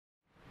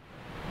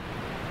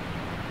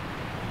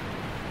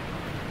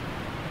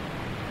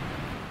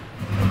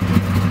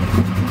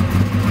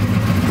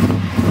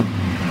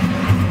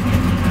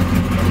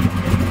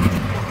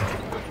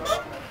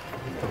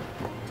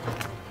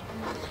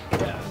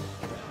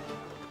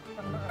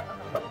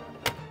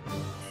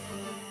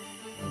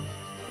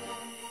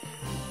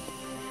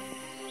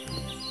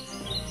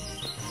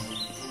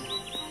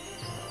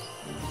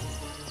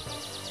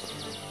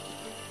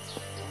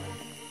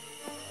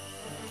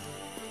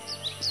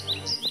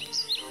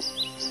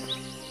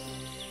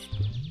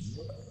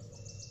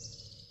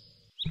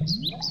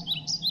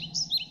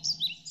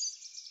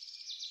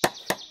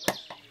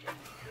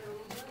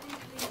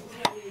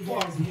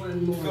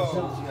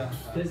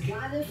There's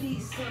gotta be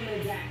some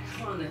of that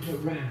chronic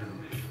around.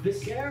 The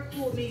sheriff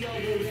pulled me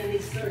over and he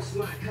searched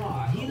my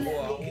car. He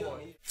let me go.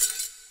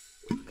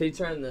 Could you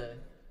turn the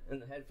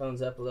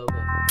headphones up a little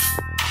bit?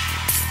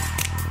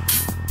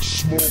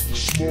 Smoke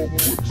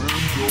with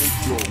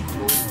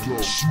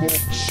Mendo.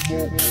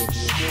 Smoke.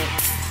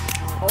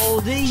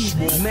 Oldies,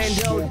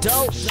 Mendo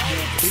dope.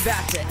 We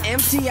about to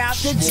empty out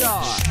the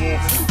jar.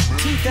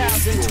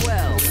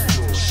 2012,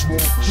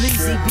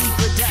 Bleezy B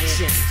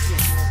production.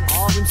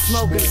 All them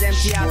smokers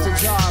empty out the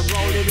jar,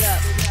 rolled it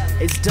up.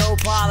 It's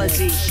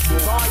Dopeology,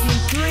 Volume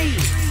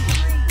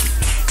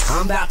 3.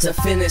 I'm about to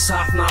finish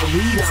off my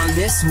weed on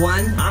this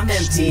one. I'm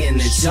emptying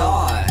the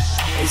jar.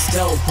 It's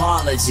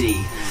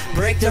Dopeology.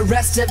 Break the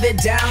rest of it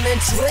down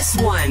and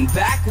twist one.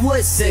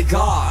 Backwoods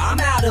cigar. I'm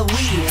out of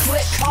weed.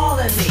 Quit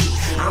calling me.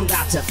 I'm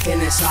about to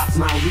finish off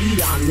my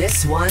weed on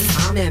this one.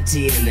 I'm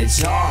emptying the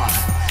jar.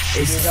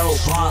 It's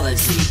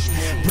Dopeology.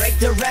 Break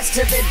the rest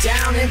of it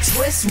down and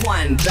twist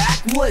one.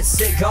 Backwoods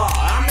cigar.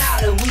 I'm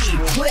out of weed.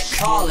 Quit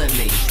calling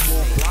me.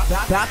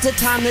 About the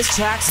time this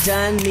track's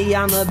done,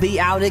 I'ma be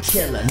out a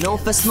killer. Known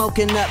for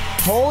smoking up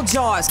whole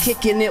jars,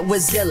 kicking it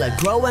with Zilla.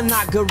 Growing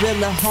not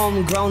gorilla,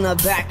 homegrown, a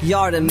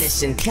backyard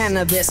emission.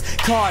 Cannabis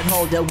card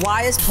holder,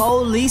 why is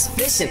police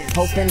fishing?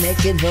 Hoping they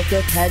can hook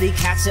a cutty,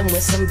 catch him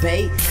with some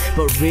bait.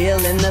 But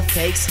real and the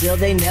fake, still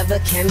they never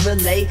can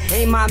relate.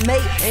 Ain't my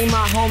mate, ain't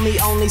my homie,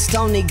 only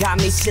Stony got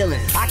me chillin'.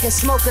 I can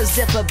smoke a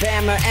zipper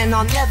bammer and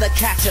I'll never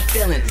catch a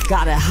feeling.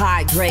 Got a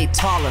high grade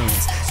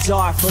tolerance,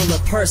 jar full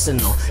of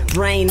personal,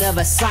 brain of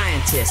a scientist.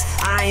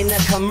 I ain't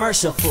a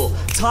commercial fool,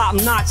 top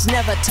notch,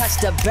 never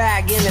touched a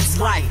bag in its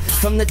life.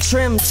 From the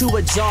trim to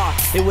a jar,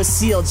 it was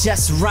sealed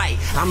just right.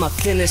 I'ma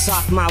finish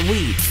off my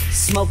weed,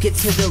 smoke it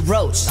to the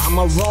roach.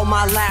 I'ma roll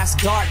my last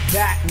dark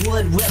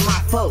backwood with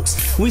my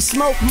folks. We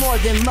smoke more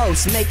than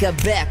most, make a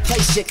bet,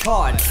 place your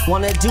card.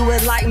 Wanna do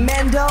it like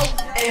Mendo?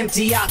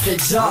 Empty out the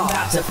jar. I'm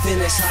about to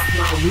finish off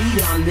my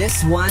weed on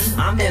this one.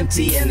 I'm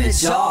emptying the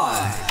jar.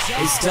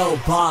 It's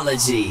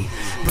Dopeology.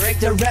 Break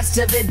the rest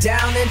of it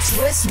down and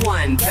twist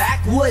one.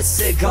 Backwoods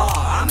cigar.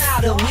 I'm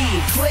out of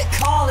weed. Quit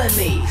calling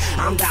me.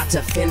 I'm about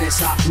to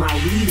finish off my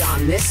weed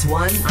on this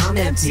one. I'm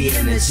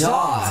emptying the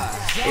jar.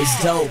 It's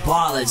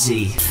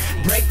Dopeology.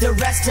 Break the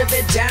rest of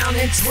it down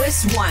and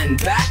twist one.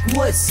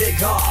 Backwoods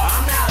cigar.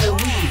 I'm out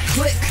of weed.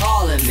 Quit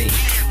calling me.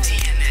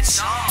 Emptying the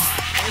jar.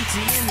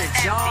 Emptying the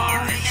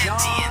jar.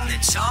 Emptying the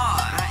jar.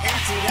 I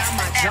emptied out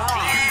my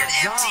jar.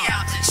 Empty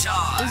out the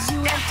jar. Is you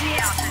empty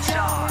out the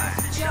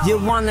jar? You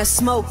wanna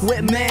smoke with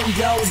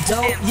Mendo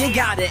dope? You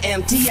gotta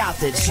empty out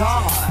the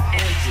jar.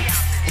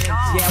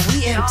 Yeah,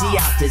 we empty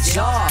out the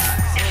jar.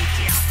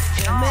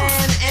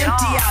 Man,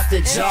 empty out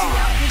the jar.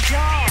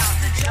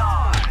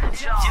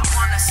 You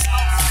wanna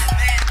smoke with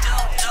Mendo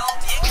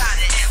dope? You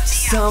gotta empty out the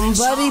jar.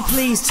 Somebody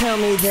please tell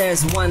me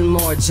there's one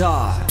more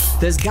jar.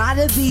 There's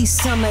gotta be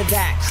some of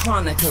that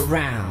chronic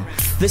around.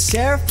 The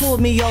sheriff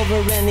pulled me over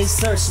and he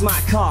searched my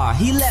car.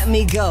 He let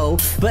me go,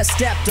 but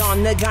stepped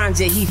on the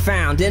ganja he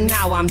found, and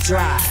now I'm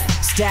dry.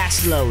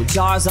 Stash low,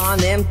 jars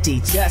on empty,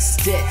 just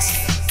sticks.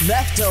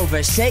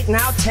 Leftover shake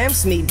now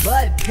tempts me,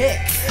 bud pick.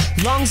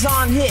 Lungs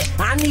on hit,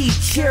 I need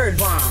cured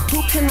bomb.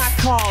 Who can I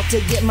call to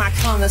get my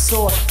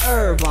connoisseur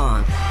herb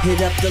on?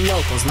 Hit up the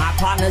locals, my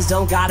partners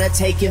don't gotta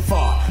take it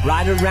far.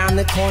 Right around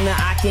the corner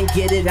I can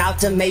get it out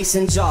to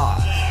mason jar.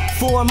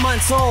 4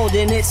 months old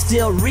and it's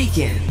still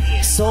reeking.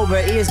 Sober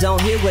ears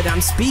don't hear what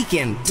I'm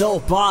speaking.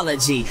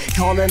 Dopeology,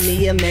 calling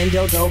me a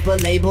Mendo doper,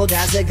 labeled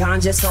as a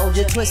ganja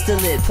soldier. Twist the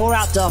lid, pour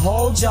out the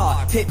whole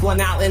jar, pick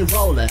one out and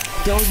roll it.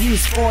 Don't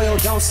use foil,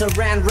 don't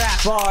saran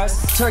wrap bars.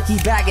 Turkey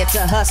bag it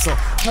to hustle,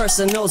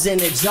 personals in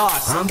the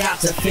jars. I'm about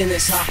to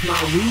finish off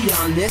my weed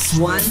on this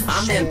one.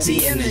 I'm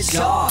emptying the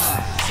jar.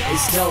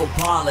 It's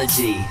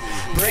Dopeology.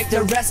 Break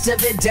the rest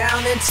of it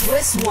down and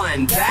twist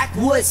one.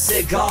 Backwoods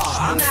cigar.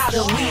 I'm out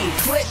of weed,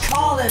 quit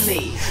calling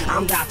me.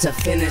 I'm about to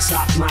finish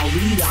off my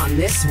weed on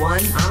this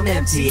one. I'm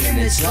emptying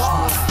the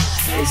jar.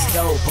 It's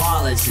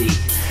Dopeology.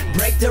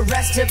 Break the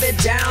rest of it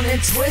down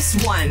and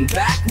twist one.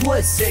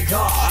 Backwoods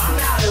cigar. I'm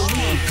out of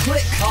weed,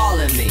 quit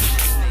calling me.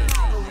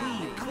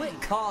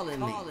 Quit calling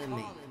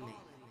me.